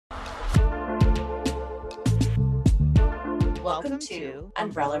Welcome to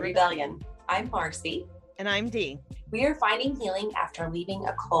Umbrella Rebellion. I'm Marcy. And I'm Dee. We are finding healing after leaving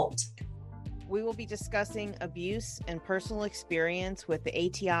a cult. We will be discussing abuse and personal experience with the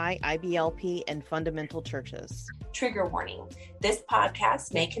ATI, IBLP, and fundamental churches. Trigger warning. This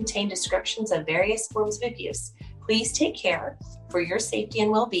podcast may contain descriptions of various forms of abuse. Please take care for your safety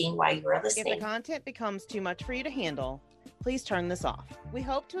and well-being while you are listening. If the content becomes too much for you to handle, please turn this off. We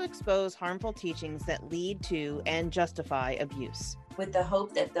hope to expose harmful teachings that lead to and justify abuse, with the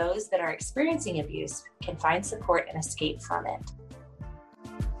hope that those that are experiencing abuse can find support and escape from it.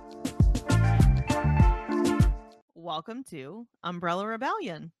 Welcome to Umbrella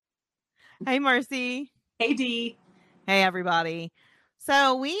Rebellion. Hey, Marcy. Hey, Dee. Hey, everybody.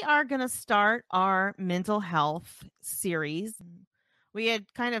 So we are going to start our mental health series. We had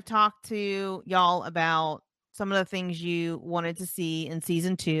kind of talked to y'all about some of the things you wanted to see in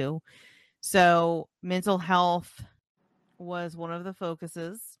season 2. So mental health was one of the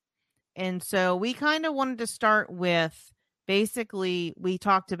focuses. And so we kind of wanted to start with, basically, we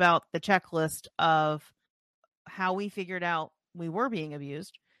talked about the checklist of how we figured out we were being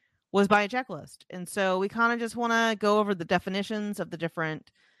abused was by a checklist. And so we kind of just want to go over the definitions of the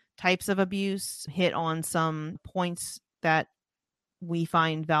different types of abuse, hit on some points that we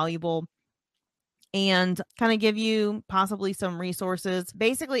find valuable, and kind of give you possibly some resources.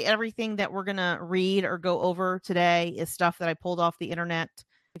 Basically, everything that we're going to read or go over today is stuff that I pulled off the internet.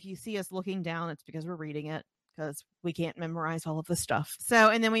 If you see us looking down, it's because we're reading it, because we can't memorize all of the stuff. So,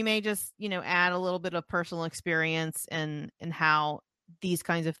 and then we may just, add a little bit of personal experience and how these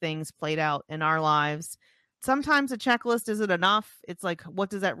kinds of things played out in our lives. Sometimes a checklist isn't enough. It's like, what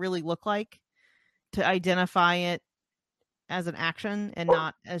does that really look like, to identify it as an action and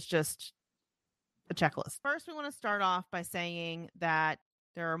not as just a checklist. First, we want to start off by saying that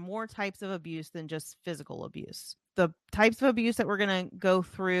there are more types of abuse than just physical abuse. The types of abuse that we're going to go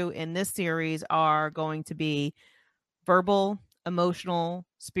through in this series are going to be verbal, emotional,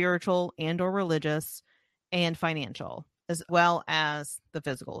 spiritual, and or religious, and financial, as well as the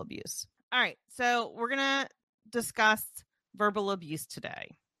physical abuse. All right, so we're going to discuss verbal abuse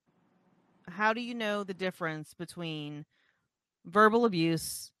today. How do you know the difference between verbal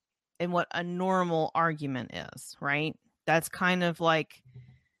abuse and what a normal argument is, right? That's kind of like,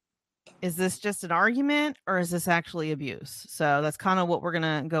 is this just an argument or is this actually abuse? So that's kind of what we're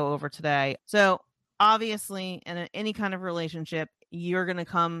going to go over today. So obviously, in any kind of relationship, you're going to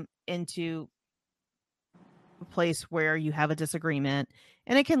come into a place where you have a disagreement,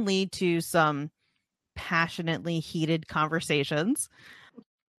 and it can lead to some passionately heated conversations.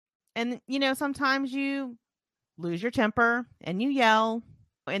 And, sometimes you lose your temper and you yell,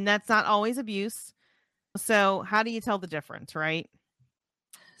 and that's not always abuse. So how do you tell the difference, right?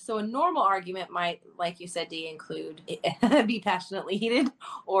 So a normal argument might, like you said, Dee, include be passionately heated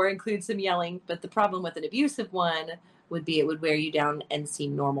or include some yelling. But the problem with an abusive one would be it would wear you down and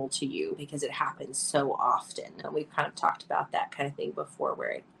seem normal to you because it happens so often. And we've kind of talked about that kind of thing before,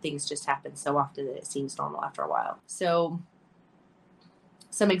 where things just happen so often that it seems normal after a while. So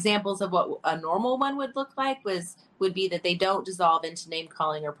some examples of what a normal one would look like would be that they don't dissolve into name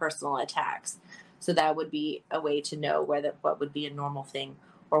calling or personal attacks. So that would be a way to know what would be a normal thing,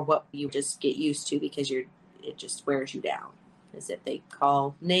 or what you just get used to because it just wears you down. Is it they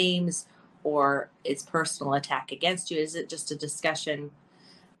call names, or it's personal attack against you? Is it just a discussion?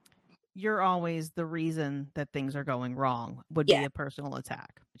 You're always the reason that things are going wrong would be a personal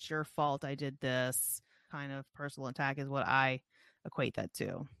attack. It's your fault I did this. Kind of personal attack is what I equate that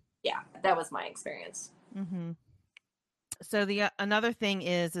to. Yeah, that was my experience. Mm-hmm. So another thing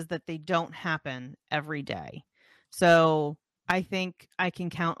is that they don't happen every day. So I think I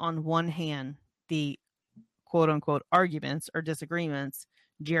can count on one hand the quote unquote arguments or disagreements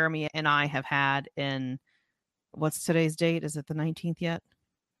Jeremy and I have had in, what's today's date? Is it the 19th yet?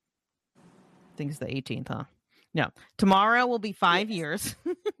 I think it's the 18th, huh? No. Tomorrow will be 5 years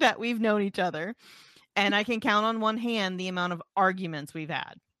that we've known each other. And I can count on one hand the amount of arguments we've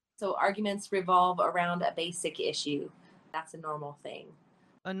had. So arguments revolve around a basic issue. That's a normal thing.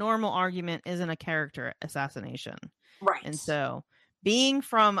 A normal argument isn't a character assassination. Right. And so, being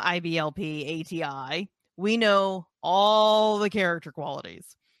from IBLP, ATI, we know all the character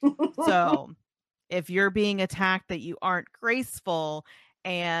qualities. So, if you're being attacked that you aren't graceful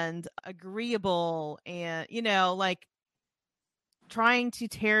and agreeable and, like trying to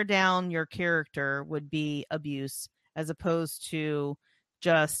tear down your character would be abuse, as opposed to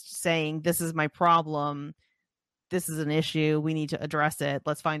just saying, this is my problem. This is an issue. We need to address it.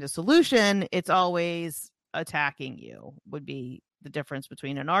 Let's find a solution. It's always attacking you would be the difference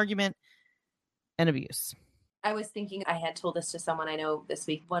between an argument and abuse. I was thinking, I had told this to someone I know this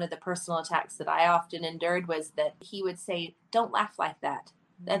week. One of the personal attacks that I often endured was that he would say, "Don't laugh like that.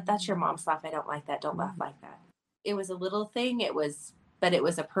 That's your mom's laugh. I don't like that. Don't laugh like that." It was a little thing. But it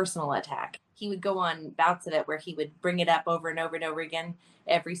was a personal attack. He would go on bouts of it where he would bring it up over and over and over again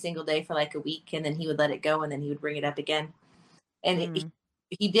every single day for like a week, and then he would let it go, and then he would bring it up again. And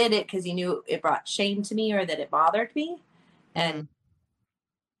he did it because he knew it brought shame to me or that it bothered me, and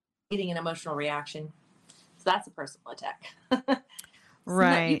getting an emotional reaction. So that's a personal attack.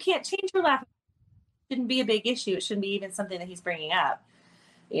 Right. You can't change your laugh. It shouldn't be a big issue. It shouldn't be even something that he's bringing up.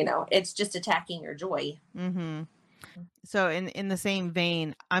 It's just attacking your joy. Mm-hmm. So in the same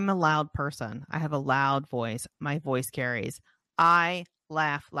vein, I'm a loud person. I have a loud voice. My voice carries. I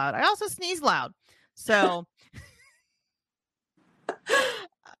laugh loud. I also sneeze loud. So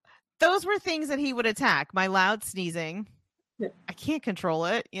those were things that he would attack. My loud sneezing. I can't control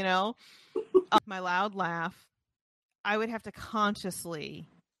it, my loud laugh. I would have to consciously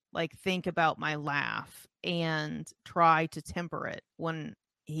think about my laugh and try to temper it when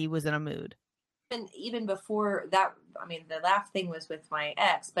he was in a mood. And even before that, the laugh thing was with my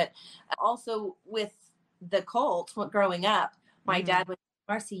ex, but also with the cult growing up, my dad would,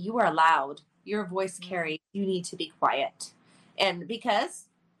 "Marcy, you are loud. Your voice carries. You need to be quiet." And because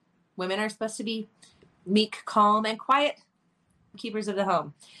women are supposed to be meek, calm, and quiet keepers of the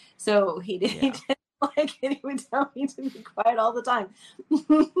home. So he didn't like it. He would tell me to be quiet all the time.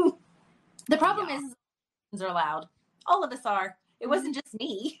 The problem is are loud. All of us are. It wasn't just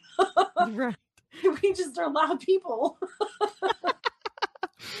me. Right. We just are loud people.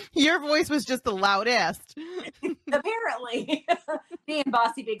 Your voice was just the loudest. Apparently. Being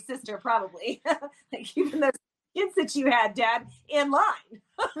bossy big sister, probably. Keeping those kids that you had, Dad, in line.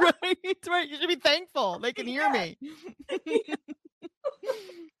 Right. You should be thankful. They can hear me.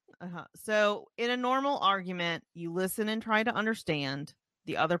 So in a normal argument, you listen and try to understand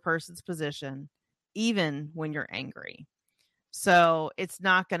the other person's position, even when you're angry. So it's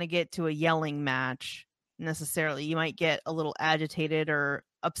not going to get to a yelling match necessarily. You might get a little agitated or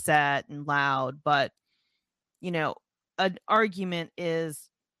upset and loud, but an argument is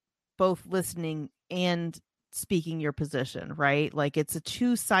both listening and speaking your position, right? It's a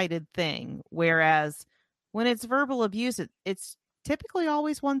two-sided thing. Whereas when it's verbal abuse, it's typically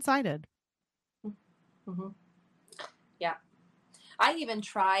always one-sided. Mm-hmm. Yeah. I even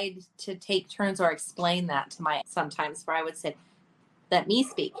tried to take turns or explain that to my ex sometimes, where I would say, "Let me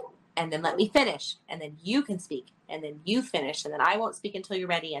speak, and then let me finish, and then you can speak, and then you finish, and then I won't speak until you're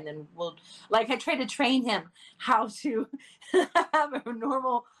ready, and then we'll," I tried to train him how to have a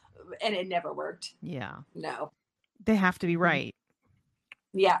normal, and it never worked. Yeah. No. They have to be right.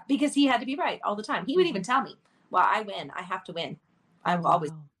 Yeah, because he had to be right all the time. He would even tell me, "Well, I win. I have to win. I will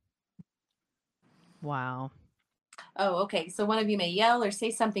always." Wow. Oh, okay. So one of you may yell or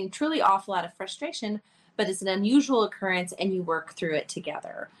say something truly awful out of frustration, but it's an unusual occurrence and you work through it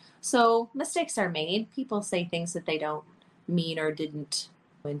together. So mistakes are made. People say things that they don't mean or didn't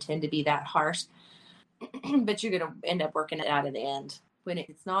intend to be that harsh, but you're going to end up working it out in the end. When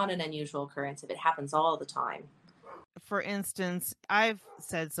it's not an unusual occurrence, if it happens all the time. For instance, I've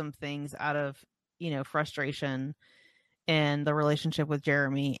said some things out of, frustration in the relationship with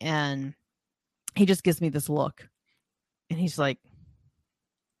Jeremy, and he just gives me this look. And he's like,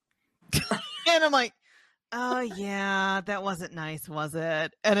 and I'm like, "Oh yeah, that wasn't nice, was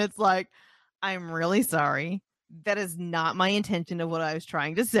it?" And it's like, "I'm really sorry. That is not my intention of what I was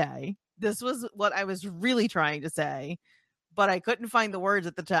trying to say. This was what I was really trying to say, but I couldn't find the words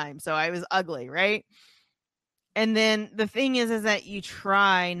at the time. So I was ugly." Right. And then the thing is that you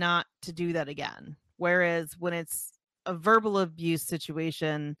try not to do that again. Whereas when it's a verbal abuse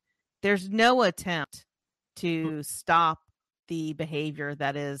situation, there's no attempt to stop the behavior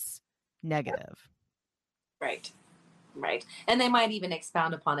that is negative. Right. And they might even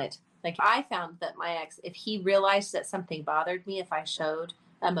expound upon it. I found that my ex, if he realized that something bothered me, if I showed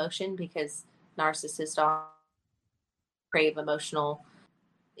emotion, because narcissists crave emotional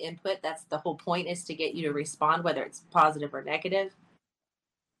input, that's the whole point, is to get you to respond, whether it's positive or negative.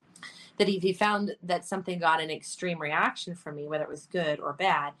 That if he found that something got an extreme reaction from me, whether it was good or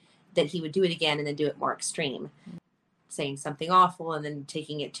bad, that he would do it again and then do it more extreme, saying something awful and then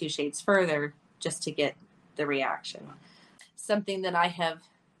taking it 2 shades further just to get the reaction. Something that I have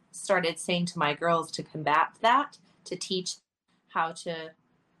started saying to my girls to combat that, to teach how to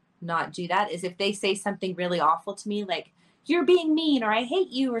not do that, is if they say something really awful to me, like, "You're being mean," or "I hate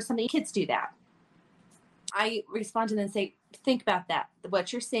you," or something. Kids do that. I respond to them and say, "Think about that.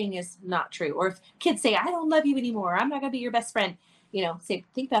 What you're saying is not true." Or if kids say, "I don't love you anymore, I'm not going to be your best friend,"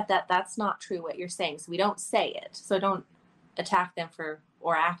 think about that. That's not true what you're saying. So we don't say it. So don't attack them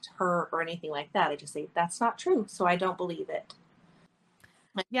or act hurt or anything like that. I just say, that's not true. So I don't believe it.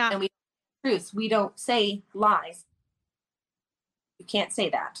 Yeah. And truths. We don't say lies. You can't say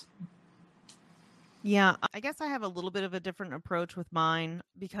that. Yeah, I guess I have a little bit of a different approach with mine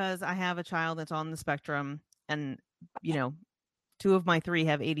because I have a child that's on the spectrum and, 2 of my 3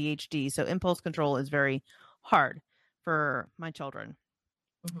 have ADHD. So impulse control is very hard for my children.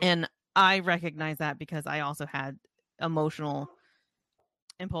 Mm-hmm. And I recognize that because I also had emotional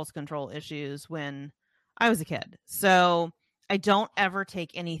impulse control issues when I was a kid. So I don't ever take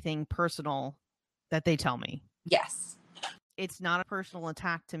anything personal that they tell me. Yes. It's not a personal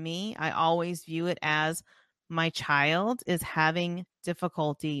attack to me. I always view it as my child is having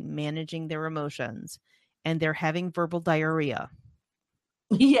difficulty managing their emotions and they're having verbal diarrhea.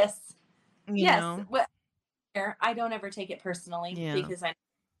 Yes. Yes. Well, I don't ever take it personally because I know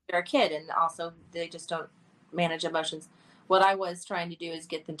they're a kid and also they just don't manage emotions. What I was trying to do is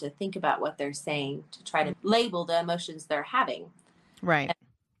get them to think about what they're saying, to try to label the emotions they're having. Right.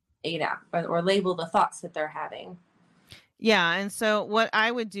 And, or label the thoughts that they're having. Yeah. And so what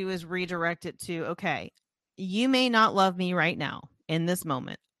I would do is redirect it to, okay, you may not love me right now in this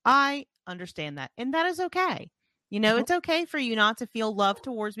moment. I understand that. And that is okay. It's okay for you not to feel love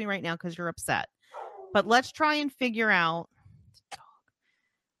towards me right now because you're upset. But let's try and figure out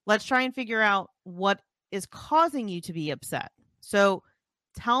what is causing you to be upset. So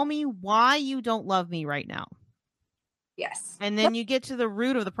tell me why you don't love me right now. Yes. And then you get to the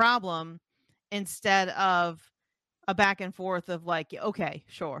root of the problem instead of a back and forth of like, okay,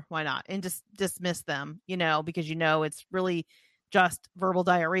 sure, why not? And just dismiss them, because it's really just verbal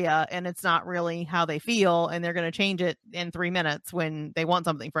diarrhea and it's not really how they feel and they're going to change it in 3 minutes when they want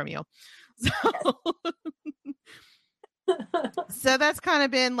something from you. So that's kind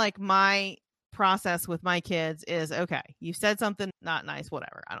of been like my process with my kids is, okay, you said something not nice,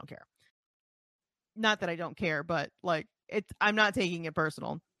 whatever. I don't care. Not that I don't care, but like I'm not taking it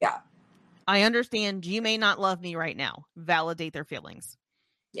personal. Yeah. I understand you may not love me right now. Validate their feelings.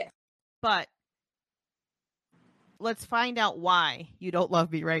 Yeah. But let's find out why you don't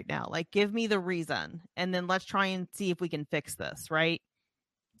love me right now. Like, give me the reason. And then let's try and see if we can fix this, right?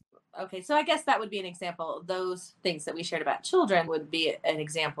 Okay, so I guess that would be an example. Those things that we shared about children would be an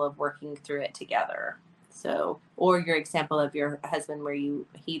example of working through it together. So, or your example of your husband where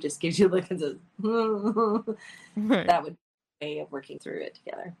he just gives you a look and says, right. That would be a way of working through it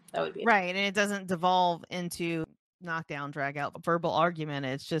together. That would be right. And it doesn't devolve into knockdown, drag out, verbal argument.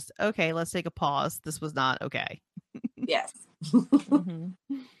 It's just, okay, let's take a pause. This was not okay. Yes.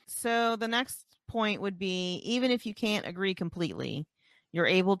 Mm-hmm. So the next point would be, even if you can't agree completely, you're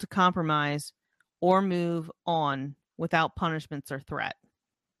able to compromise or move on without punishments or threat.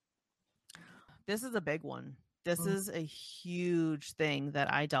 This is a big one. This is a huge thing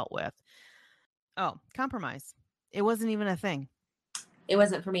that I dealt with. Oh, compromise. It wasn't even a thing. It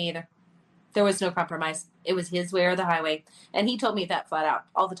wasn't for me either. There was no compromise. It was his way or the highway. And he told me that flat out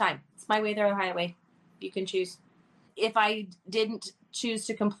all the time. It's my way or the highway. You can choose. If I didn't choose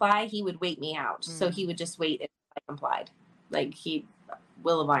to comply, he would wait me out. So he would just wait if I complied. Like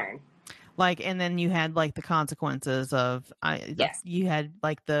will of iron. Like, and then you had like the consequences of, yes. You had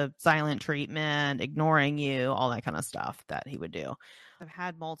like the silent treatment, ignoring you, all that kind of stuff that he would do. I've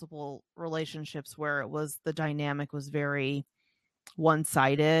had multiple relationships where the dynamic was very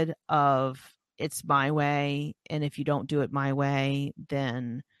one-sided of it's my way. And if you don't do it my way,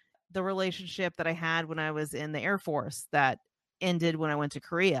 then the relationship that I had when I was in the Air Force that ended when I went to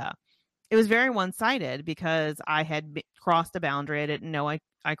Korea, it was very one-sided because I had crossed a boundary I didn't know I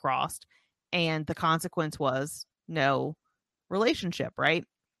crossed. And the consequence was no relationship, right?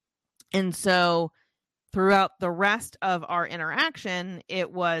 And so throughout the rest of our interaction,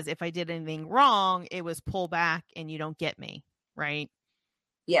 it was if I did anything wrong, it was pull back and you don't get me, right?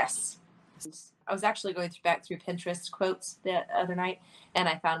 Yes. I was actually going back through Pinterest quotes the other night, and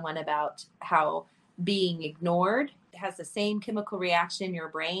I found one about how being ignored has the same chemical reaction in your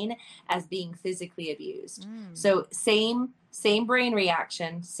brain as being physically abused. So same brain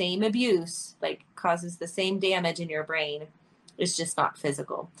reaction, same abuse, like causes the same damage in your brain. It's just not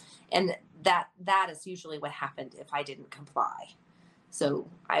physical. And that is usually what happened if I didn't comply. So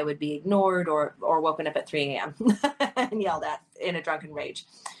I would be ignored or woken up at 3 a.m. and yelled at in a drunken rage.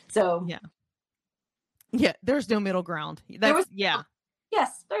 So yeah, there's no middle ground.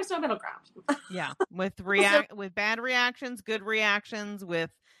 Yes, there's no middle ground. Yeah, with bad reactions, good reactions, with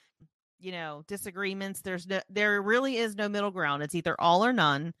disagreements. There really is no middle ground. It's either all or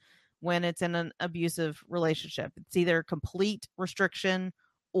none. when it's in an abusive relationship. It's either complete restriction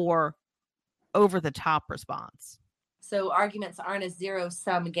or over the top response. So arguments aren't a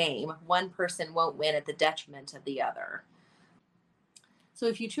zero-sum game. One person won't win at the detriment of the other. So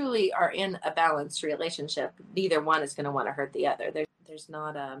if you truly are in a balanced relationship, neither one is going to want to hurt the other. There's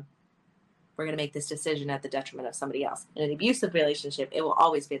not we're going to make this decision at the detriment of somebody else. In an abusive relationship, it will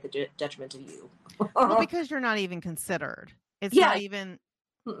always be at the detriment of you. Well, because you're not even considered. It's Yeah. not even.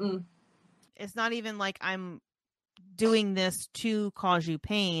 Mm-mm. It's not even like I'm doing this to cause you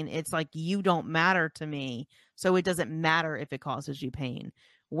pain. It's like you don't matter to me, so it doesn't matter if it causes you pain.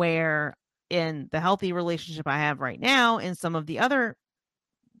 Where in the healthy relationship I have right now, and some of the other,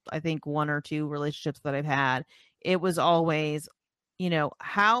 I think 1 or 2 relationships that I've had, it was always,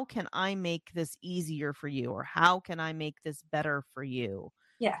 how can I make this easier for you? Or how can I make this better for you?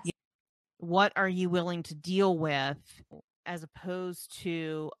 Yes. What are you willing to deal with, as opposed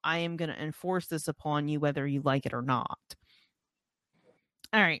to I am going to enforce this upon you whether you like it or not.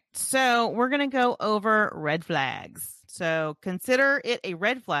 All right. So we're going to go over red flags. So consider it a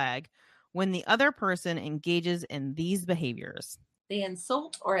red flag when the other person engages in these behaviors. They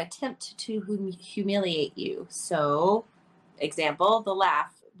insult or attempt to humiliate you. So, example, the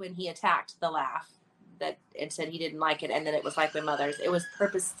laugh, when he attacked the laugh that and said he didn't like it, and then it was like my mother's. It was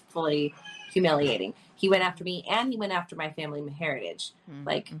purposefully humiliating. He went after me, and he went after my family heritage.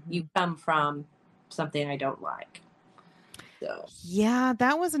 You come from something I don't like. So. Yeah,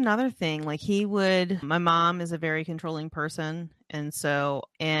 that was another thing. Like my mom is a very controlling person. And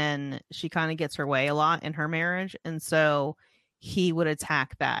she kind of gets her way a lot in her marriage. And so he would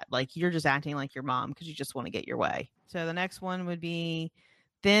attack that. Like, you're just acting like your mom because you just want to get your way. So the next one would be,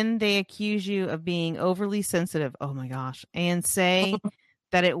 then they accuse you of being overly sensitive. Oh my gosh. And say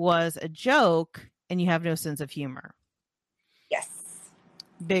that it was a joke and you have no sense of humor. Yes.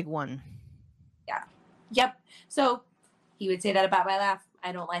 Big one. Yeah. Yep. So he would say that about my laugh.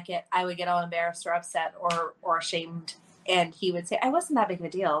 I don't like it. I would get all embarrassed or upset or ashamed. And he would say, I wasn't that big of a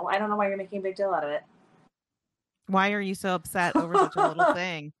deal. I don't know why you're making a big deal out of it. Why are you so upset over such a little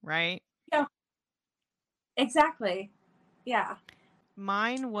thing, right? Yeah. Exactly. Yeah.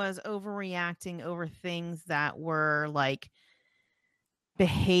 Mine was overreacting over things that were like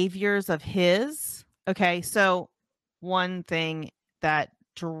behaviors of his. Okay, so one thing that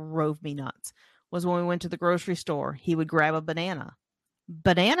drove me nuts was when we went to the grocery store, he would grab a banana.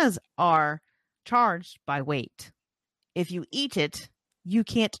 Bananas are charged by weight. If you eat it, you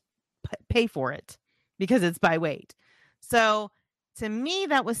can't pay for it because it's by weight. So to me,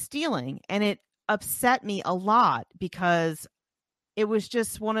 that was stealing, and it upset me a lot because it was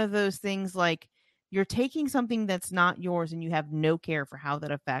just one of those things like, you're taking something that's not yours and you have no care for how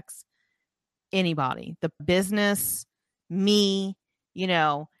that affects anybody, the business, me,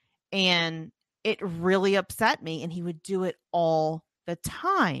 and it really upset me. And he would do it all the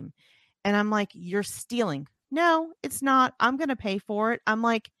time. And I'm like, you're stealing. No, it's not. I'm going to pay for it. I'm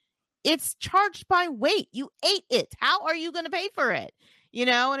like, it's charged by weight. You ate it. How are you going to pay for it?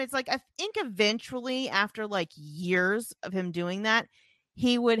 And it's like, I think eventually after like years of him doing that,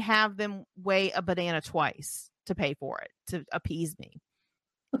 he would have them weigh a banana twice to pay for it, to appease me.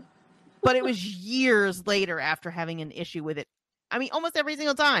 But it was years later after having an issue with it. I mean, almost every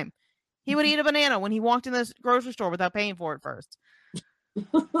single time he would eat a banana when he walked in the grocery store without paying for it first.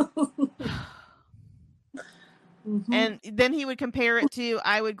 Mm-hmm. And then he would compare it to,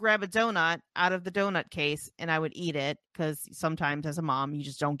 I would grab a donut out of the donut case and I would eat it, because sometimes as a mom, you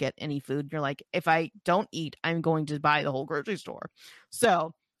just don't get any food. You're like, if I don't eat, I'm going to buy the whole grocery store.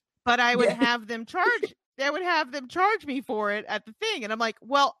 So, but I would have them charge. They would have them charge me for it at the thing. And I'm like,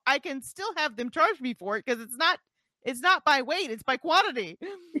 well, I can still have them charge me for it because it's not by weight, it's by quantity.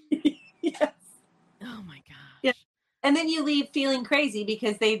 Yes. Oh my gosh. Yeah. And then you leave feeling crazy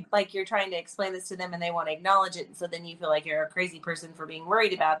because you're trying to explain this to them and they won't acknowledge it. And so then you feel like you're a crazy person for being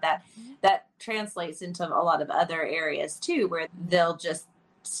worried about that. Mm-hmm. That translates into a lot of other areas too, where they'll just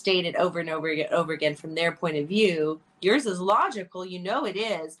state it over and over again from their point of view. Yours is logical, it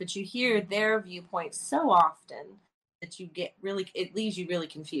is, but you hear their viewpoint so often that it leaves you really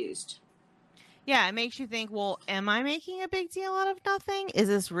confused. Yeah, it makes you think, well, am I making a big deal out of nothing? Is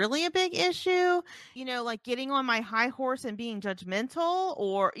this really a big issue? Like getting on my high horse and being judgmental,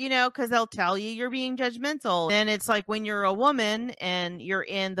 or, because they'll tell you you're being judgmental. And it's like when you're a woman and you're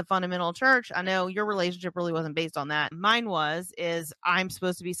in the fundamental church, I know your relationship really wasn't based on that. Mine is I'm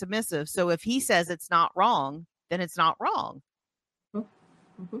supposed to be submissive. So if he says it's not wrong, then it's not wrong.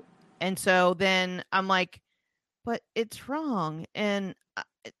 Mm-hmm. And so then I'm like, but it's wrong. And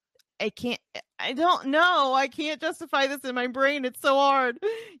I don't know. I can't justify this in my brain. It's so hard.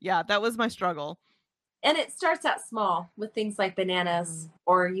 Yeah, that was my struggle. And it starts out small with things like bananas,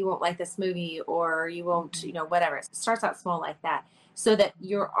 or you won't like this movie, or you won't, whatever. It starts out small like that, so that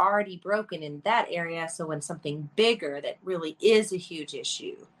you're already broken in that area. So when something bigger that really is a huge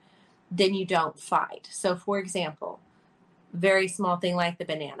issue, then you don't fight. So for example, very small thing like the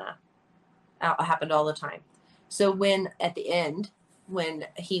banana happened all the time. So when at the end, when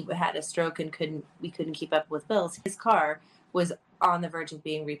he had a stroke and we couldn't keep up with bills, his car was on the verge of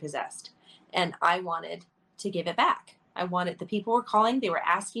being repossessed, and I wanted to give it back. The people were calling, they were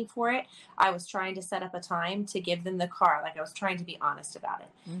asking for it. I was trying to set up a time to give them the car. Like, I was trying to be honest about it.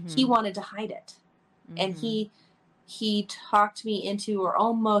 He wanted to hide it. And he talked me into, or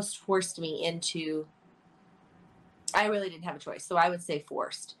almost forced me into, I really didn't have a choice. So I would say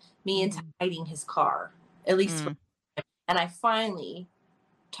forced me into hiding his car, at least. And I finally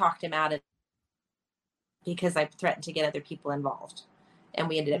talked him out of it because I threatened to get other people involved, and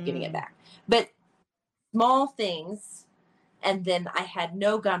we ended up giving it back. But small things, and then I had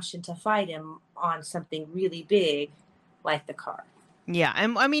no gumption to fight him on something really big like the car. Yeah.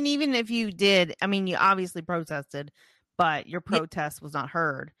 And I mean, even if you did, I mean, you obviously protested, but your protest was not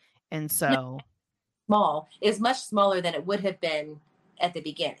heard. And so small is much smaller than it would have been at the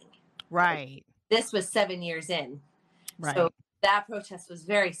beginning. Right. This was 7 years in. Right. So that protest was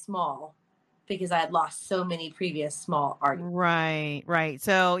very small because I had lost so many previous small arguments. Right. Right.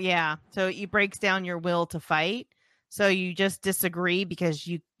 So yeah. So it breaks down your will to fight. So you just disagree because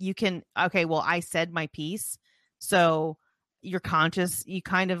you can, okay, well, I said my piece. So your conscience, you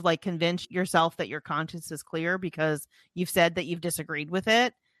kind of like convince yourself that your conscience is clear because you've said that you've disagreed with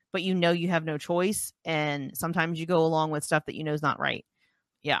it, but you know you have no choice. And sometimes you go along with stuff that you know is not right.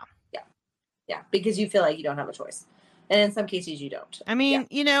 Yeah. Yeah. Because you feel like you don't have a choice. And in some cases you don't. I mean,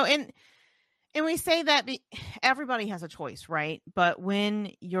 and we say that everybody has a choice, right? But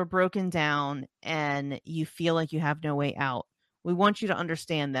when you're broken down and you feel like you have no way out, we want you to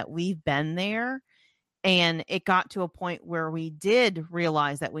understand that we've been there, and it got to a point where we did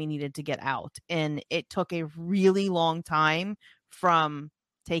realize that we needed to get out. And it took a really long time, from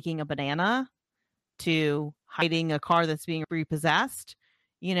taking a banana to hiding a car that's being repossessed,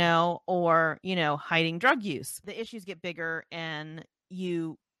 or, hiding drug use. The issues get bigger, and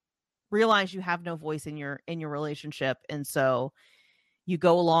you realize you have no voice in your relationship, and so you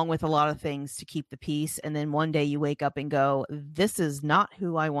go along with a lot of things to keep the peace, and then one day you wake up and go, this is not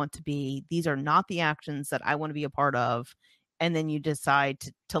who I want to be, these are not the actions that I want to be a part of, and then you decide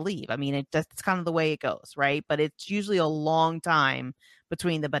to leave. I mean, that's kind of the way it goes, right? But it's usually a long time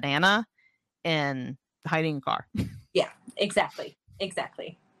between the banana and hiding a car. Yeah, exactly.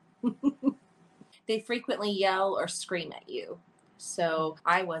 They frequently yell or scream at you. So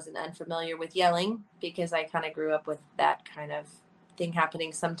I wasn't unfamiliar with yelling because I kind of grew up with that kind of thing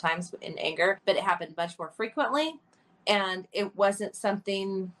happening sometimes in anger, but it happened much more frequently. And it wasn't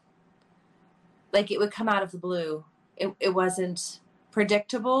something like it would come out of the blue. It wasn't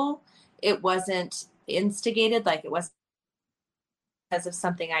predictable. It wasn't instigated, like it was because of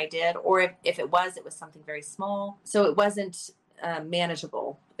something I did, or if it was something very small. So it wasn't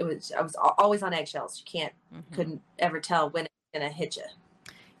manageable. I was always on eggshells. You couldn't ever tell when it's gonna hit you.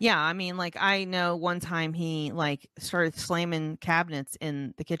 Yeah, I mean, like, I know one time he like started slamming cabinets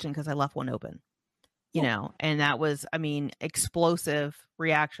in the kitchen because I left one open, and that was, I mean, explosive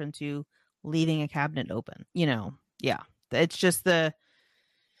reaction to leaving a cabinet open, yeah. It's just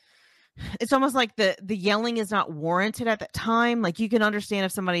it's almost like the yelling is not warranted at that time. Like, you can understand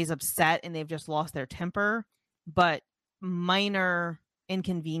if somebody's upset and they've just lost their temper, but minor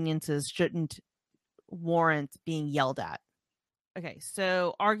inconveniences shouldn't warrant being yelled at. Okay,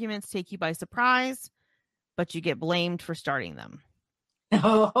 so arguments take you by surprise, but you get blamed for starting them.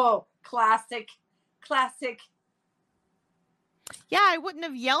 Oh, classic. Yeah, I wouldn't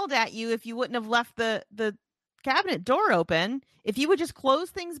have yelled at you if you wouldn't have left the cabinet door open. If you would just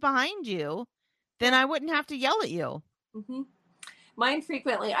close things behind you, then I wouldn't have to yell at you. Mm-hmm. Mine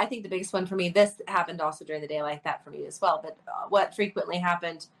frequently, I think the biggest one for me, this happened also during the day like that for me as well, but what frequently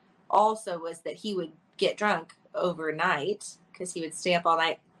happened also was that he would get drunk overnight because he would stay up all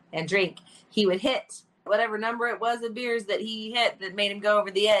night and drink. He would hit whatever number it was of beers that he hit that made him go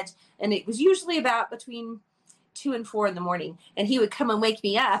over the edge. And it was usually about between 2 and 4 in the morning. And he would come and wake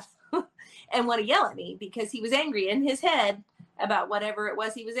me up and want to yell at me because he was angry in his head about whatever it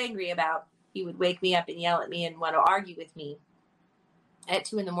was he was angry about. He would wake me up and yell at me and want to argue with me at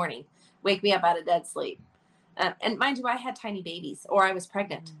 2 in the morning, wake me up out of dead sleep. And mind you, I had tiny babies, or I was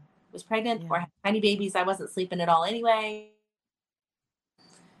pregnant. Or I had tiny babies. I wasn't sleeping at all anyway.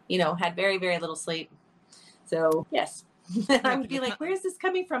 had very, very little sleep. So yes, I would be like, where is this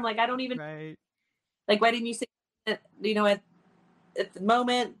coming from? Like, I don't even, Right. like, why didn't you say that, at the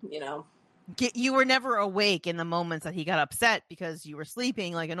moment, You were never awake in the moments that he got upset because you were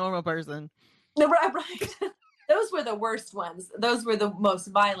sleeping like a normal person. No, right. Those were the worst ones. Those were the most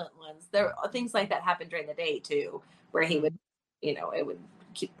violent ones. There things like that happened during the day too, where he would, it would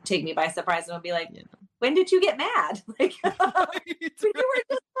take me by surprise and would be like, when did you get mad? Like, you were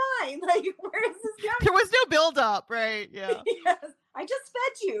just fine. Like, where is this going? There was no build up, right? Yeah. Yes. I just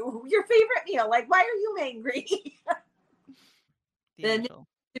fed you your favorite meal. Like, why are you angry? The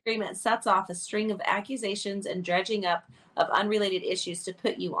agreement sets off a string of accusations and dredging up of unrelated issues to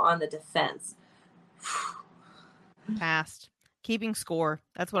put you on the defense. Passed. Keeping score.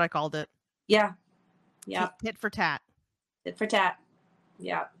 That's what I called it. Yeah. Yeah. Tit for tat. Tit for tat.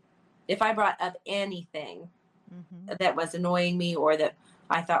 Yeah. If I brought up anything that was annoying me or that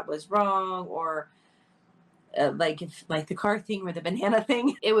I thought was wrong, or like the car thing or the banana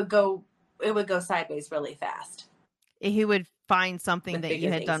thing, it would go sideways really fast. He would find something that you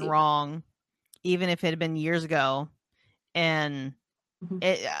had done wrong, even if it had been years ago. And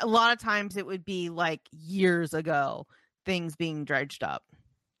a lot of times it would be like years ago, things being dredged up.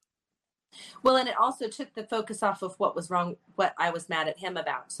 Well, and it also took the focus off of what was wrong, what I was mad at him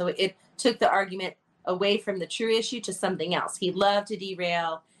about. So it took the argument away from the true issue to something else. He loved to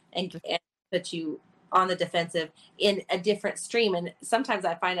derail and put you on the defensive in a different stream. And sometimes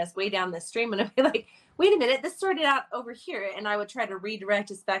I find us way down the stream and I'd be like, wait a minute, this started out over here. And I would try to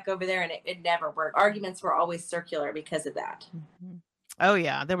redirect us back over there, and it never worked. Arguments were always circular because of that. Oh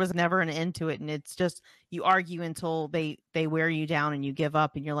yeah, there was never an end to it. And it's just, you argue until they wear you down and you give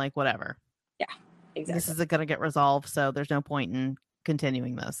up and you're like, whatever. Yeah, exactly. This isn't going to get resolved. So there's no point in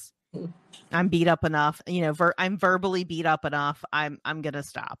continuing this. I'm beat up enough, I'm verbally beat up enough. I'm going to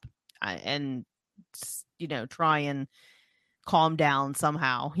stop and try and calm down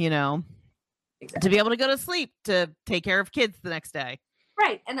somehow, to be able to go to sleep, to take care of kids the next day.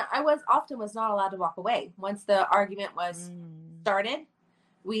 Right. And I was not allowed to walk away. Once the argument was started,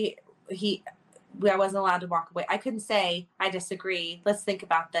 I wasn't allowed to walk away. I couldn't say, I disagree. Let's think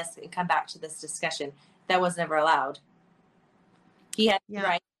about this and come back to this discussion. That was never allowed. He had to be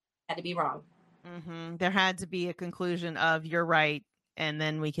right, had to be wrong. There had to be a conclusion of you're right. And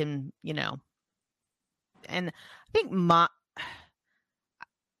then we can, and I think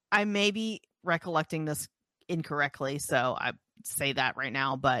I may be recollecting this incorrectly, so I say that right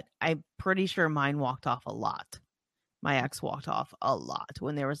now, but I'm pretty sure mine walked off a lot. My ex walked off a lot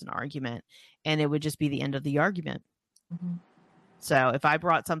when there was an argument, and it would just be the end of the argument. So if I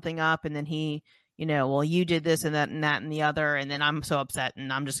brought something up and then he, well, you did this and that and that and the other, and then I'm so upset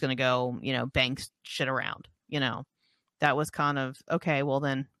and I'm just going to go, bang shit around, that was kind of, okay, well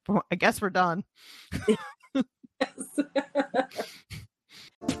then I guess we're done.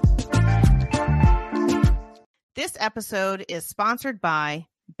 This episode is sponsored by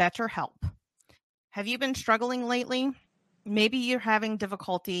BetterHelp. Have you been struggling lately? Maybe you're having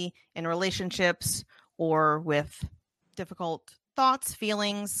difficulty in relationships or with difficult thoughts,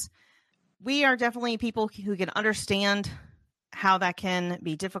 feelings. We are definitely people who can understand how that can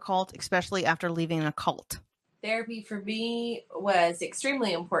be difficult, especially after leaving a cult. Therapy for me was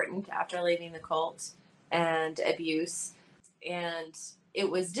extremely important after leaving the cult and abuse. And it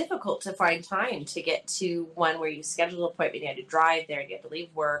was difficult to find time to get to one where you schedule an appointment, you had to drive there, you had to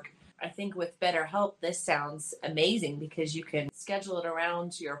leave work. I think with BetterHelp, this sounds amazing because you can schedule it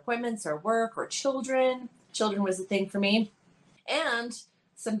around your appointments or work or children. Children was a thing for me. And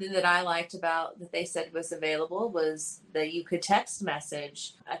something that I liked about that they said was available was that you could text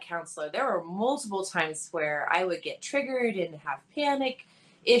message a counselor. There were multiple times where I would get triggered and have panic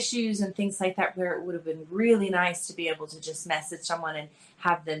issues and things like that, where it would have been really nice to be able to just message someone and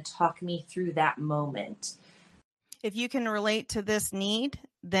have them talk me through that moment. If you can relate to this need,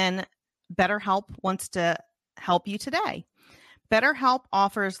 then BetterHelp wants to help you today. BetterHelp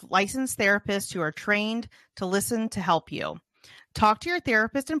offers licensed therapists who are trained to listen to help you. Talk to your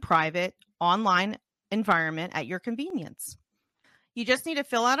therapist in private, online environment at your convenience. You just need to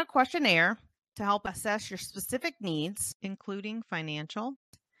fill out a questionnaire to help assess your specific needs, including financial,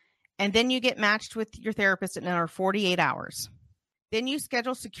 and then you get matched with your therapist in under 48 hours. Then you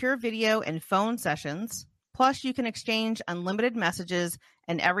schedule secure video and phone sessions. Plus, you can exchange unlimited messages,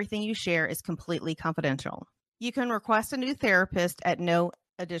 and everything you share is completely confidential. You can request a new therapist at no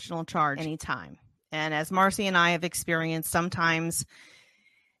additional charge anytime. And as Marcy and I have experienced, sometimes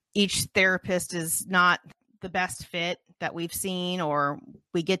each therapist is not the best fit that we've seen, or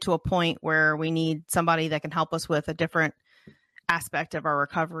we get to a point where we need somebody that can help us with a different aspect of our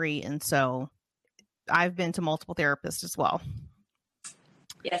recovery. And so I've been to multiple therapists as well.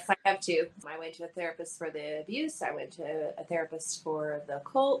 Yes, I have too. I went to a therapist for the abuse. I went to a therapist for the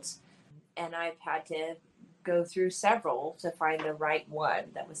cult. And I've had to go through several to find the right one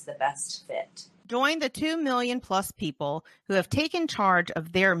that was the best fit. Join the 2 million plus people who have taken charge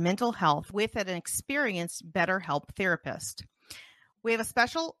of their mental health with an experienced BetterHelp therapist. We have a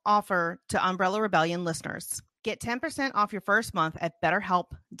special offer to Umbrella Rebellion listeners. Get 10% off your first month at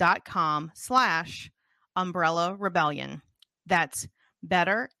betterhelp.com/Umbrella Rebellion. That's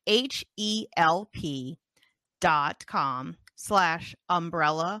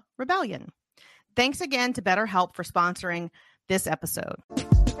betterhelp.com/Umbrella Rebellion. Thanks again to BetterHelp for sponsoring this episode.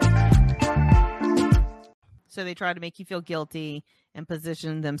 So they try to make you feel guilty and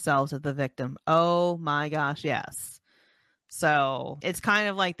position themselves as the victim. Oh my gosh, yes. So it's kind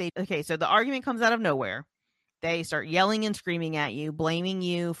of like so the argument comes out of nowhere. They start yelling and screaming at you, blaming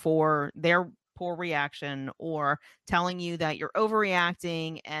you for their poor reaction or telling you that you're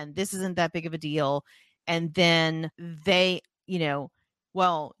overreacting and this isn't that big of a deal. And then they,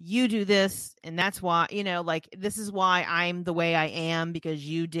 well, you do this and that's why, this is why I'm the way I am because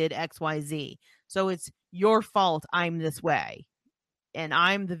you did XYZ. So it's your fault I'm this way and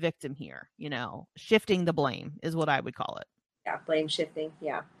I'm the victim here, shifting the blame is what I would call it. Yeah, blame shifting.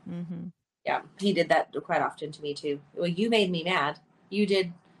 Yeah. Mm-hmm. Yeah, he did that quite often to me too. Well, you made me mad. You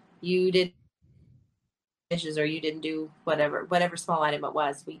did dishes or you didn't do whatever small item it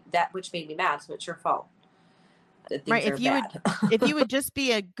was. Which made me mad, so it's your fault. Right. If you would just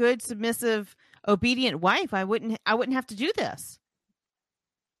be a good, submissive, obedient wife, I wouldn't have to do this.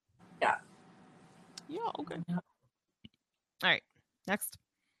 Yeah. Yeah. Okay. All right.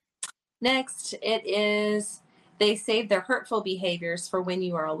 Next, it is they save their hurtful behaviors for when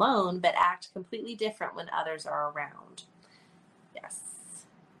you are alone, but act completely different when others are around. Yes.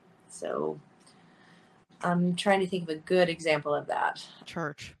 So I'm trying to think of a good example of that.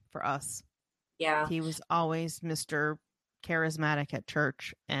 Church for us. Yeah. He was always Mr. Charismatic at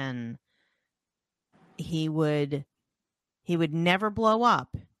church, and he would never blow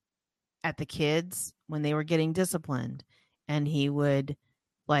up at the kids when they were getting disciplined, and he would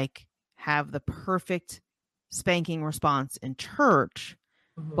have the perfect spanking response in church.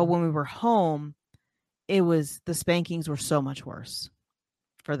 Mm-hmm. But when we were home, the spankings were so much worse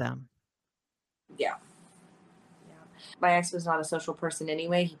for them. Yeah. My ex was not a social person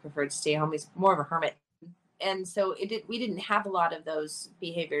anyway. He preferred to stay home. He's more of a hermit. And so we didn't have a lot of those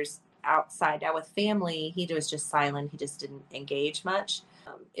behaviors outside. Now with family, he was just silent. He just didn't engage much.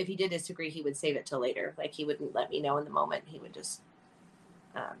 If he did disagree, he would save it till later. He wouldn't let me know in the moment. He would just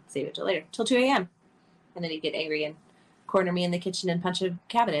save it till later, till 2 a.m. And then he'd get angry and corner me in the kitchen and punch a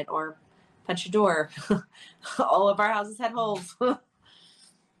cabinet or punch a door. All of our houses had holes.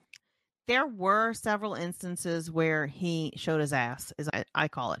 There were several instances where he showed his ass, as I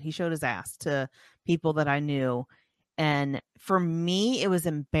call it. He showed his ass to people that I knew. And for me, it was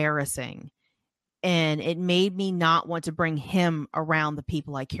embarrassing. And it made me not want to bring him around the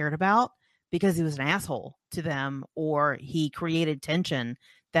people I cared about because he was an asshole to them or he created tension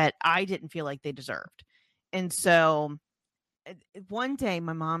that I didn't feel like they deserved. And so one day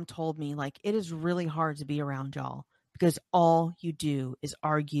my mom told me, it is really hard to be around y'all because all you do is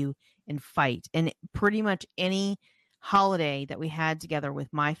argue and fight. And pretty much any holiday that we had together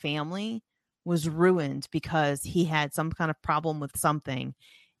with my family was ruined because he had some kind of problem with something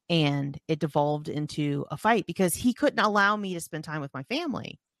and it devolved into a fight because he couldn't allow me to spend time with my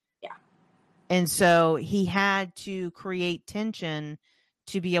family. Yeah. And so he had to create tension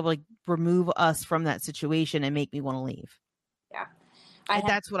to be able to remove us from that situation and make me want to leave. Yeah.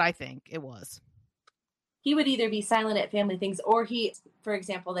 That's what I think it was. He would either be silent at family things or for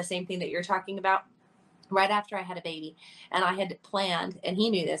example, the same thing that you're talking about, right after I had a baby and I had planned, and he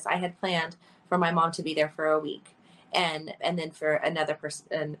knew this, I had planned for my mom to be there for a week and then for another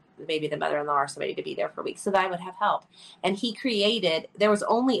person, maybe the mother-in-law or somebody to be there for a week so that I would have help. And there was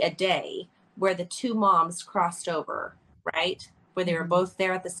only a day where the two moms crossed over, right? Where they were both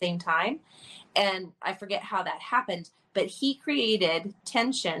there at the same time. And I forget how that happened, but he created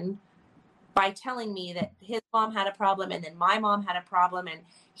tension by telling me that his mom had a problem and then my mom had a problem. And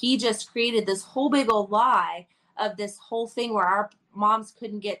he just created this whole big old lie of this whole thing where our moms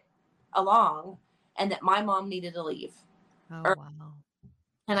couldn't get along and that my mom needed to leave. Oh, wow.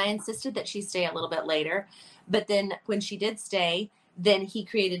 And I insisted that she stay a little bit later. But then when she did stay, then he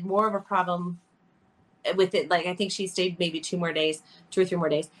created more of a problem with it. I think she stayed maybe 2 or 3 more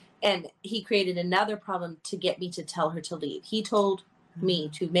days. And he created another problem to get me to tell her to leave. He told me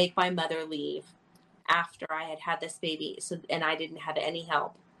to make my mother leave after I had had this baby. So, and I didn't have any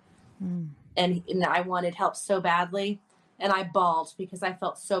help. Mm. And I wanted help so badly. And I bawled because I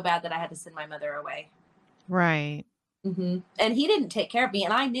felt so bad that I had to send my mother away. Right. And he didn't take care of me.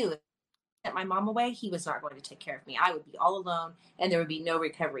 And I knew sent my mom away, he was not going to take care of me. I would be all alone and there would be no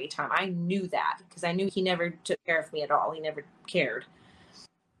recovery time. I knew that because I knew he never took care of me at all. He never cared.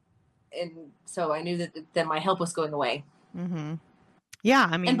 And so I knew that my help was going away. Mm-hmm. Yeah,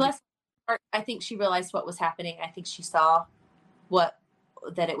 I mean, and bless her, I think she realized what was happening. I think she saw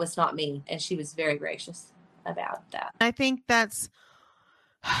that it was not me, and she was very gracious about that. I think that's,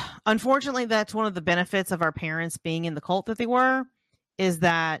 unfortunately, that's one of the benefits of our parents being in the cult that they were, is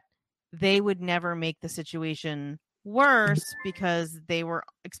that they would never make the situation worse because they were,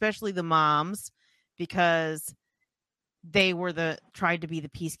 especially the moms, because they were tried to be the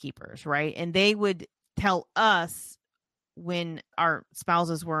peacekeepers, right? And they would tell us when our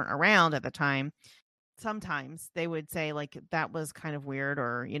spouses weren't around at the time, sometimes they would say like, that was kind of weird,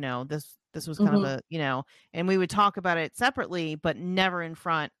 or, this was kind of a, and we would talk about it separately, but never in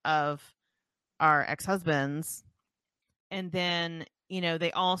front of our ex-husbands. And then,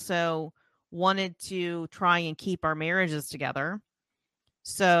 they also wanted to try and keep our marriages together.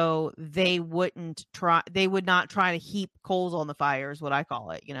 So they would not try to heap coals on the fire, is what I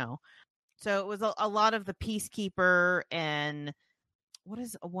call it, So it was a lot of the peacekeeper, and what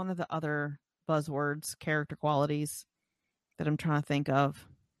is one of the other buzzwords, character qualities that I'm trying to think of?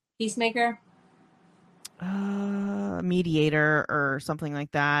 Peacemaker? Mediator or something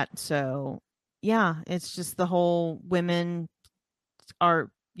like that. So yeah, it's just the whole women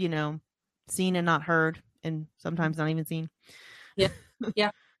are, seen and not heard, and sometimes not even seen. Yeah.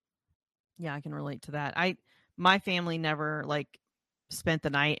 Yeah. Yeah, I can relate to that. My family never spent the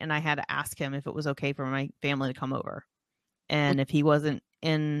night, and I had to ask him if it was okay for my family to come over. And if he wasn't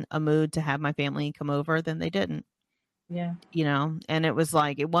in a mood to have my family come over, then they didn't. Yeah. And it was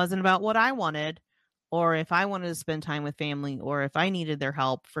like, it wasn't about what I wanted, or if I wanted to spend time with family, or if I needed their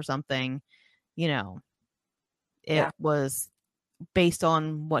help for something, it was based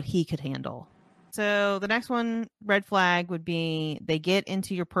on what he could handle. So the next one, red flag, would be they get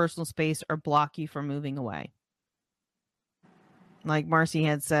into your personal space or block you from moving away. Like Marcy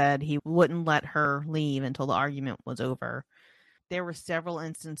had said, he wouldn't let her leave until the argument was over. There were several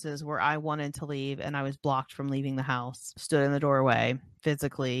instances where I wanted to leave and I was blocked from leaving the house, stood in the doorway,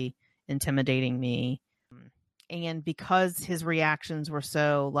 physically intimidating me. And because his reactions were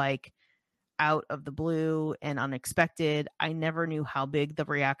so out of the blue and unexpected, I never knew how big the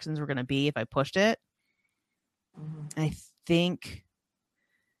reactions were going to be if I pushed it. I think,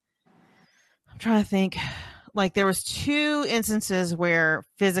 I'm trying to think, there was 2 instances where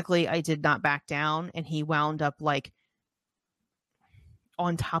physically I did not back down, and he wound up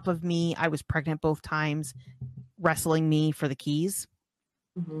on top of me. I was pregnant both times, wrestling me for the keys.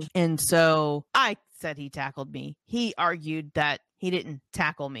 And so I said he tackled me. He argued that he didn't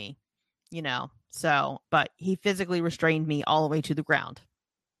tackle me, but he physically restrained me all the way to the ground.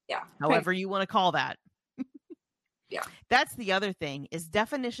 Yeah. However you want to call that. Yeah. That's the other thing, is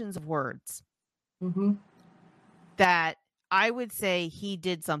definitions of words. Mm-hmm. That I would say he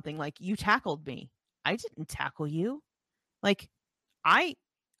did something like, you tackled me. I didn't tackle you. I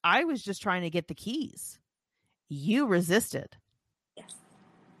was just trying to get the keys. You resisted. Yes.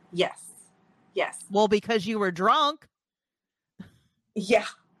 Yes. Yes. Well, because you were drunk. Yeah.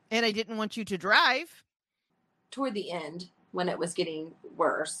 And I didn't want you to drive. Toward the end, when it was getting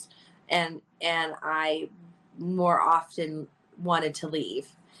worse, and I more often wanted to leave,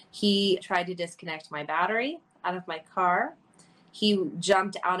 he tried to disconnect my battery out of my car. He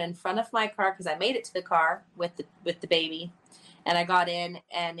jumped out in front of my car because I made it to the car with the baby, and I got in,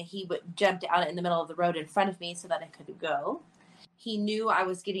 and he jumped out in the middle of the road in front of me so that I could go. He knew I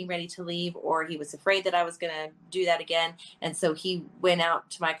was getting ready to leave, or he was afraid that I was going to do that again. And so he went out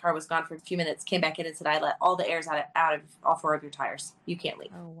to my car, was gone for a few minutes, came back in and said, I let all the airs out of all 4 of your tires. You can't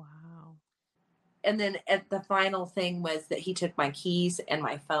leave. Oh, wow. And then the final thing was that he took my keys and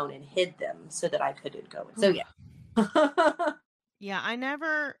my phone and hid them so that I couldn't go. So yeah. Yeah, I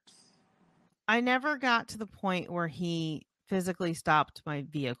never got to the point where he physically stopped my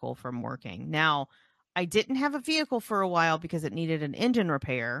vehicle from working. Now, I didn't have a vehicle for a while because it needed an engine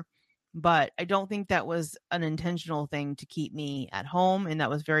repair, but I don't think that was an intentional thing to keep me at home, and that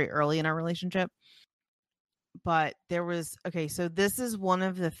was very early in our relationship. But so this is one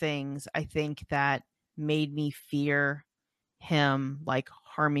of the things I think that made me fear him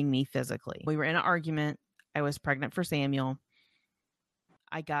harming me physically. We were in an argument. I was pregnant for Samuel.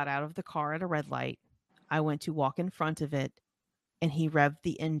 I got out of the car at a red light. I went to walk in front of it. and he revved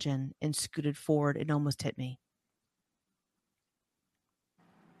the engine and scooted forward and almost hit me.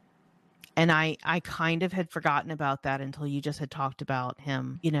 And I kind of had forgotten about that until you just had talked about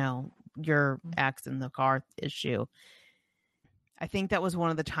him, your ex and the car issue. I think that was one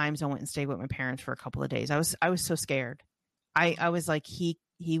of the times I went and stayed with my parents for a couple of days. I was so scared. I was like, he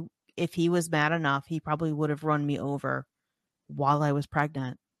if he was mad enough, he probably would have run me over while I was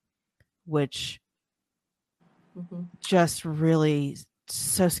pregnant, which just really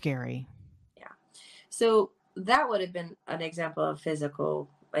so scary. Yeah. So that would have been an example of physical,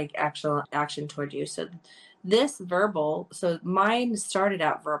 like actual action toward you. So this verbal, so mine started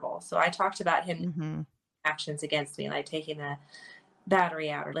out verbal. So I talked about him actions against me, like taking the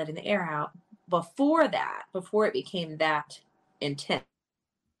battery out or letting the air out. Before it became that intense,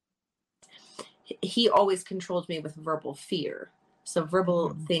 he always controlled me with verbal fear. So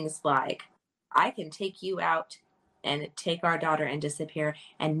verbal things like, I can take you out and take our daughter and disappear,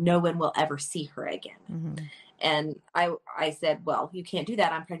 and no one will ever see her again. And I said, well, you can't do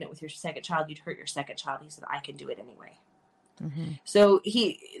that. I'm pregnant with your second child. You'd hurt your second child. He said, I can do it anyway. So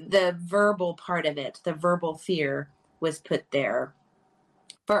the verbal part of it, the verbal fear was put there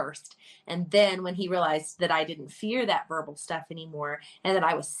first. And then when he realized that I didn't fear that verbal stuff anymore and that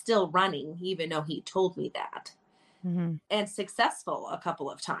I was still running, even though he told me that, and successful a couple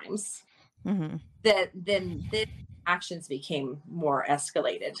of times, that then the actions became more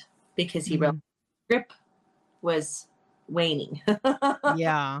escalated because he realized grip was waning.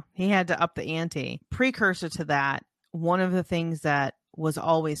 Yeah, he had to up the ante. Precursor to that, one of the things that was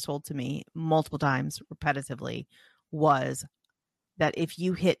always told to me multiple times repetitively was that if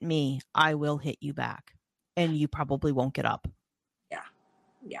you hit me, I will hit you back, and you probably won't get up.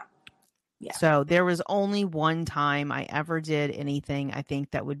 Yeah. So there was only one time I ever did anything I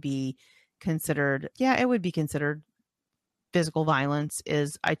think that would be considered, it would be considered physical violence,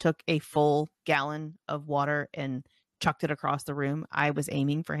 is I took a full gallon of water and chucked it across the room. I was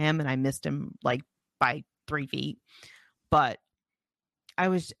aiming for him and I missed him like by 3 feet. But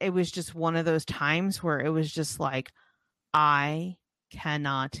it was just one of those times where it was just like, I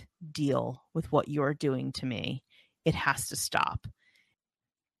cannot deal with what you're doing to me. It has to stop.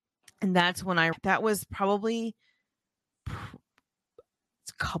 And that's when that was probably a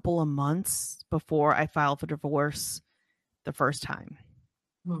couple of months before I filed for divorce the first time.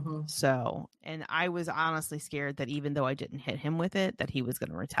 So, and I was honestly scared that even though I didn't hit him with it, that he was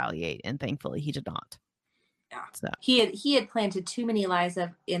going to retaliate. And thankfully he did not. Yeah. So he had planted too many lies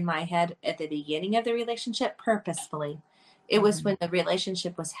in my head at the beginning of the relationship purposefully. It was when the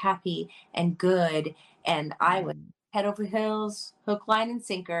relationship was happy and good, and I was head over heels, hook, line, and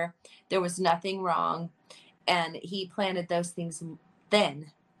sinker. There was nothing wrong. And he planted those things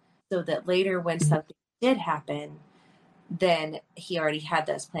then, so that later when something did happen, then he already had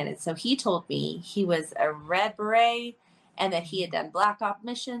those planted. So he told me he was a Red Beret and that he had done Black Op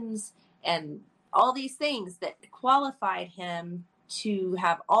missions and all these things that qualified him to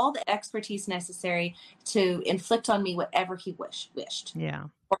have all the expertise necessary to inflict on me whatever he wished. Yeah.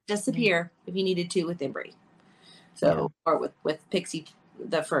 Or disappear if he needed to with Embry. So, or with Pixie,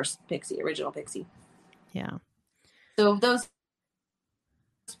 the first Pixie, original Pixie. Yeah. So those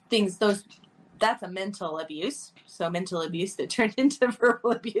things, that's a mental abuse. So mental abuse that turned into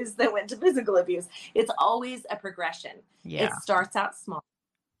verbal abuse that went to physical abuse. It's always a progression. Yeah. It starts out small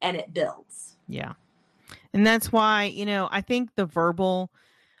and it builds. Yeah. And that's why, I think the verbal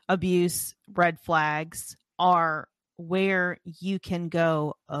abuse red flags are where you can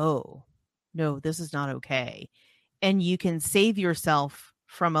go, oh, no, this is not okay. And you can save yourself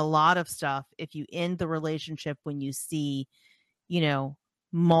from a lot of stuff if you end the relationship when you see,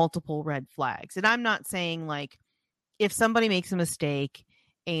 multiple red flags. And I'm not saying like if somebody makes a mistake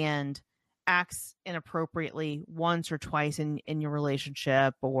and acts inappropriately once or twice in your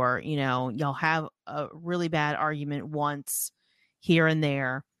relationship, or, y'all have a really bad argument once here and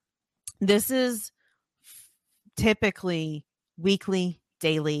there. This is typically weekly,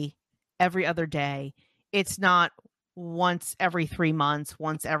 daily, every other day. It's not once every 3 months,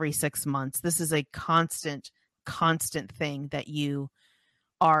 once every 6 months. This is a constant thing that you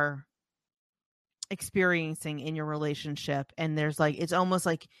are experiencing in your relationship. And there's like, it's almost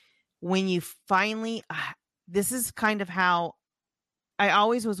like when you finally, this is kind of how I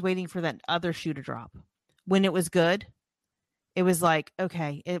always was waiting for that other shoe to drop. When it was good, it was like,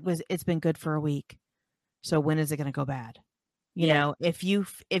 okay, it's been good for a week. So when is it going to go bad? You know, if you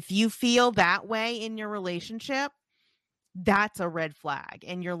feel that way in your relationship, that's a red flag.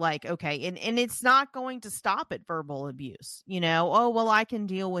 And you're like, okay. And it's not going to stop at verbal abuse, oh, well, I can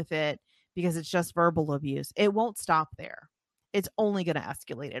deal with it because it's just verbal abuse. It won't stop there. it's only going to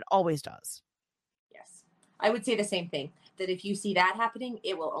escalate. It always does. Yes. I would say the same thing, that if you see that happening,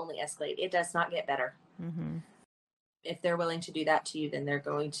 it will only escalate. It does not get better. Mm-hmm. If they're willing to do that to you, then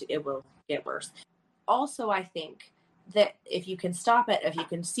it will get worse. Also, I think that if you can stop it, if you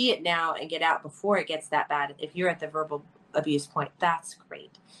can see it now and get out before it gets that bad, if you're at the verbal abuse point, that's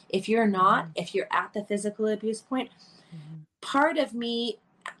great. If you're not, if you're at the physical abuse point, part of me,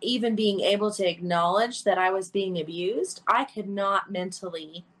 even being able to acknowledge that I was being abused, I could not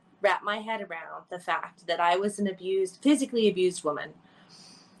mentally wrap my head around the fact that I was an physically abused woman.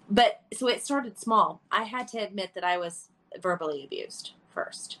 But so it started small. I had to admit that I was verbally abused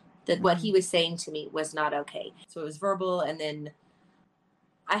first, that what he was saying to me was not okay. So it was verbal, and then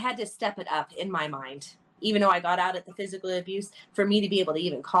I had to step it up in my mind. Even though I got out at the physical abuse, for me to be able to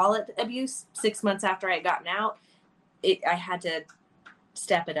even call it abuse 6 months after I had gotten out, I had to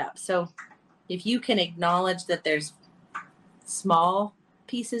step it up. So if you can acknowledge that there's small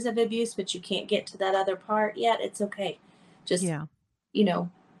pieces of abuse, but you can't get to that other part yet, it's okay. Just,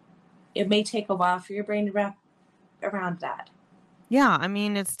 it may take a while for your brain to wrap around that. Yeah, I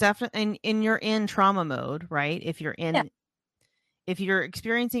mean, it's definitely, and you're in trauma mode, right? If you're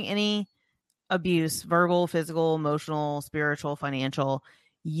experiencing any abuse, verbal, physical, emotional, spiritual, financial,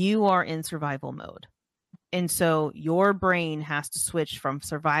 you are in survival mode. And so your brain has to switch from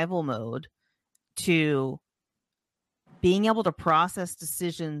survival mode to being able to process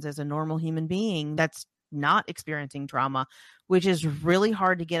decisions as a normal human being that's not experiencing trauma, which is really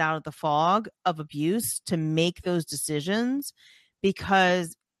hard to get out of the fog of abuse to make those decisions,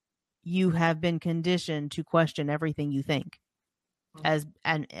 because you have been conditioned to question everything you think as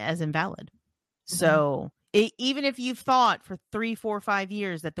invalid. So even if you've thought for 3, 4, 5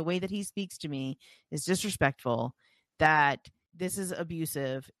 years that the way that he speaks to me is disrespectful, that this is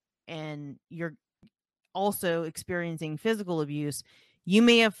abusive, and you're also experiencing physical abuse, you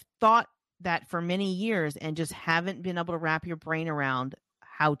may have thought that for many years and just haven't been able to wrap your brain around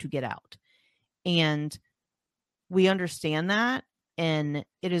how to get out. And we understand that, and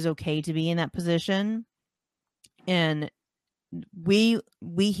it is okay to be in that position. And we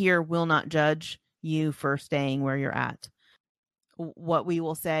here will not judge you for staying where you're at. What we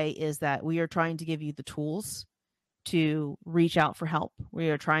will say is that we are trying to give you the tools to reach out for help.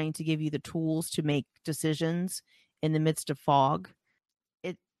 We are trying to give you the tools to make decisions in the midst of fog.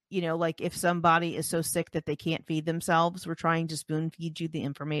 Like if somebody is so sick that they can't feed themselves, we're trying to spoon feed you the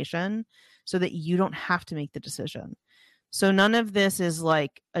information so that you don't have to make the decision. So none of this is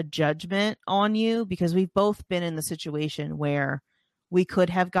like a judgment on you, because we've both been in the situation where we could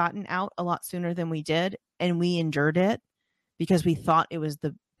have gotten out a lot sooner than we did, and we endured it because we thought it was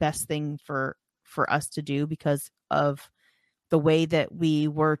the best thing for us to do because of the way that we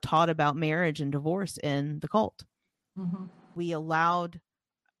were taught about marriage and divorce in the cult. We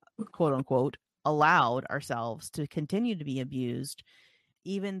quote unquote allowed ourselves to continue to be abused,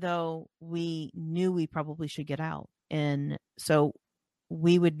 even though we knew we probably should get out. And so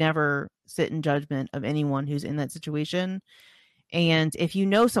we would never sit in judgment of anyone who's in that situation. And if you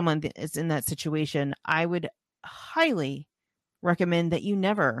know someone that is in that situation, I would highly recommend that you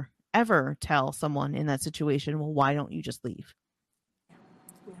never, ever tell someone in that situation, well, why don't you just leave?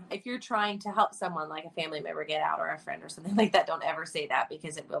 If you're trying to help someone, like a family member, get out, or a friend or something like that, don't ever say that,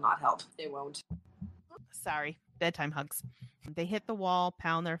 because it will not help. It won't. Sorry, bedtime hugs. They hit the wall,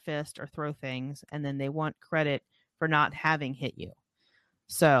 pound their fist, or throw things, and then they want credit for not having hit you.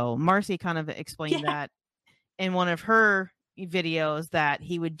 So Marcy kind of explained that in one of her videos, that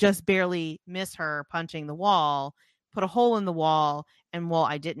he would just barely miss her punching the wall, put a hole in the wall, and, well,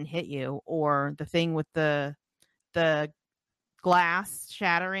 I didn't hit you. Or the thing with the glass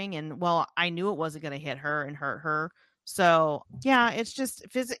shattering, and, well, I knew it wasn't going to hit her and hurt her. So yeah, it's just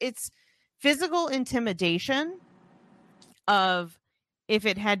it's physical intimidation of, if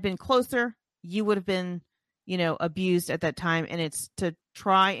it had been closer, you would have been, abused at that time. And it's to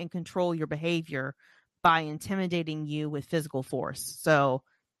try and control your behavior by intimidating you with physical force. So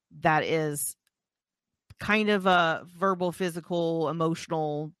that is kind of a verbal, physical,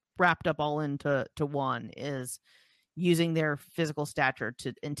 emotional, wrapped up all into one, is using their physical stature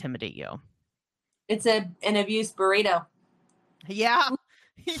to intimidate you. It's an abuse burrito. Yeah.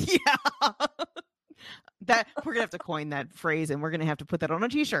 Yeah. That we're gonna have to coin that phrase, and we're gonna have to put that on a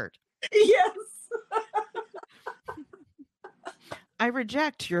t-shirt. Yes. I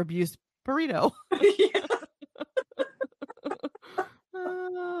reject your abuse burrito.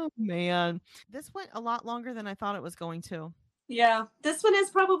 Oh man, this went a lot longer than I thought it was going to. Yeah, this one is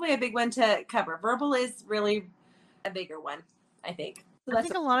probably a big one to cover. Verbal is really a bigger one, I think. So I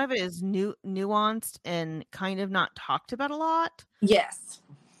that's think a lot of it is nuanced and kind of not talked about a lot yes.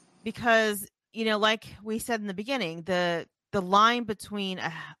 because, like we said in the beginning, the line between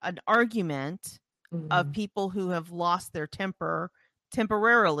an argument of Mhm. people who have lost their temper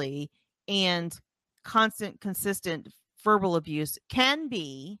temporarily and consistent verbal abuse can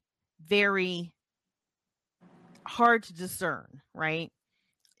be very hard to discern, right?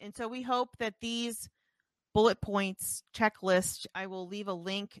 And so we hope that these bullet points checklist, I will leave a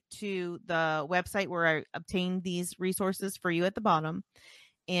link to the website where I obtained these resources for you at the bottom.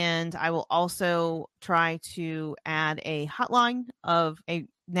 And I will also try to add a hotline of a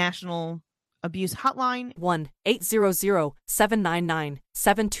national abuse hotline.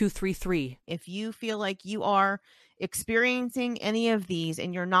 1-800-799-7233. If you feel like you are experiencing any of these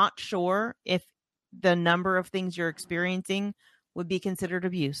and you're not sure if the number of things you're experiencing would be considered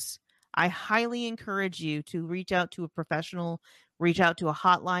abuse, I highly encourage you to reach out to a professional, reach out to a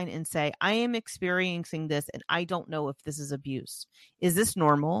hotline and say, I am experiencing this and I don't know if this is abuse. Is this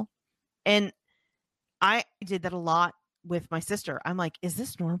normal? And I did that a lot with my sister. I'm like, is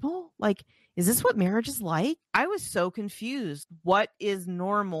this normal? Like, is this what marriage is like? I was so confused. What is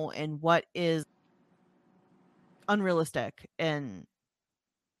normal and what is unrealistic and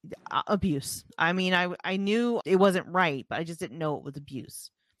abuse? I mean, I knew it wasn't right, but I just didn't know it was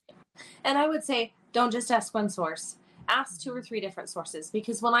abuse. And I would say, don't just ask one source. Ask 2 or 3 different sources,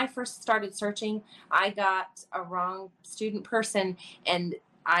 because when I first started searching, I got a wrong student person, and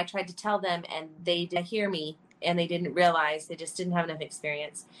I tried to tell them, and they didn't hear me, and they didn't realize, they just didn't have enough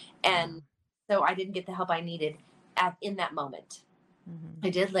experience. And so I didn't get the help I needed in that moment. Mm-hmm. I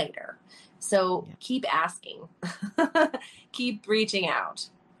did later. So keep asking, keep reaching out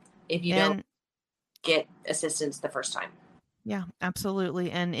if you don't get assistance the first time. Yeah,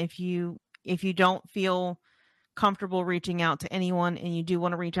 absolutely. And if you don't feel comfortable reaching out to anyone and you do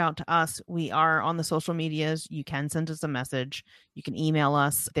want to reach out to us, we are on the social medias. You can send us a message. You can email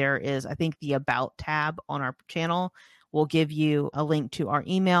us. There is, I think, the About tab on our channel will give you a link to our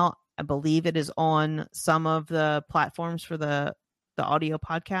email. I believe it is on some of the platforms for the audio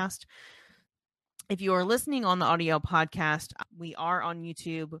podcast. If you are listening on the audio podcast, we are on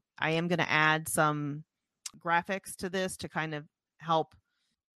YouTube. I am going to add some graphics to this to kind of help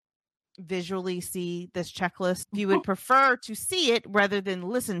visually see this checklist. If you would prefer to see it rather than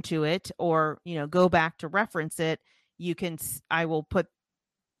listen to it or, go back to reference it, I will put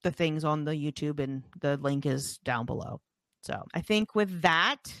the things on the YouTube and the link is down below. So I think with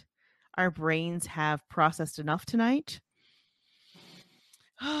that, our brains have processed enough tonight.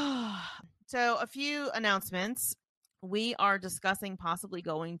 So a few announcements. We are discussing possibly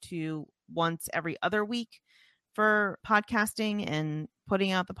going to once every other week for podcasting and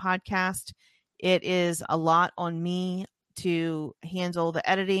putting out the podcast. It is a lot on me to handle the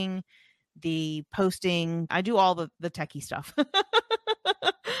editing, the posting. I do all the techie stuff.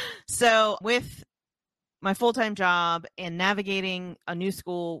 So with my full-time job and navigating a new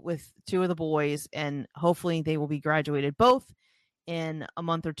school with 2 of the boys, and hopefully they will be graduated both in a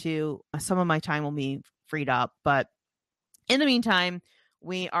month or 2, some of my time will be freed up. But in the meantime,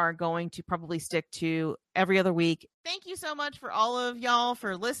 we are going to probably stick to every other week. Thank you so much for all of y'all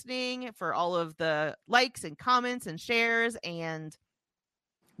for listening, for all of the likes and comments and shares and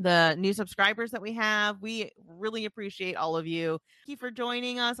the new subscribers that we have. We really appreciate all of you. Thank you for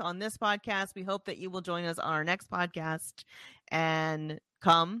joining us on this podcast. We hope that you will join us on our next podcast and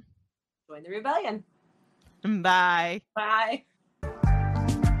come Join the rebellion. Bye. Bye.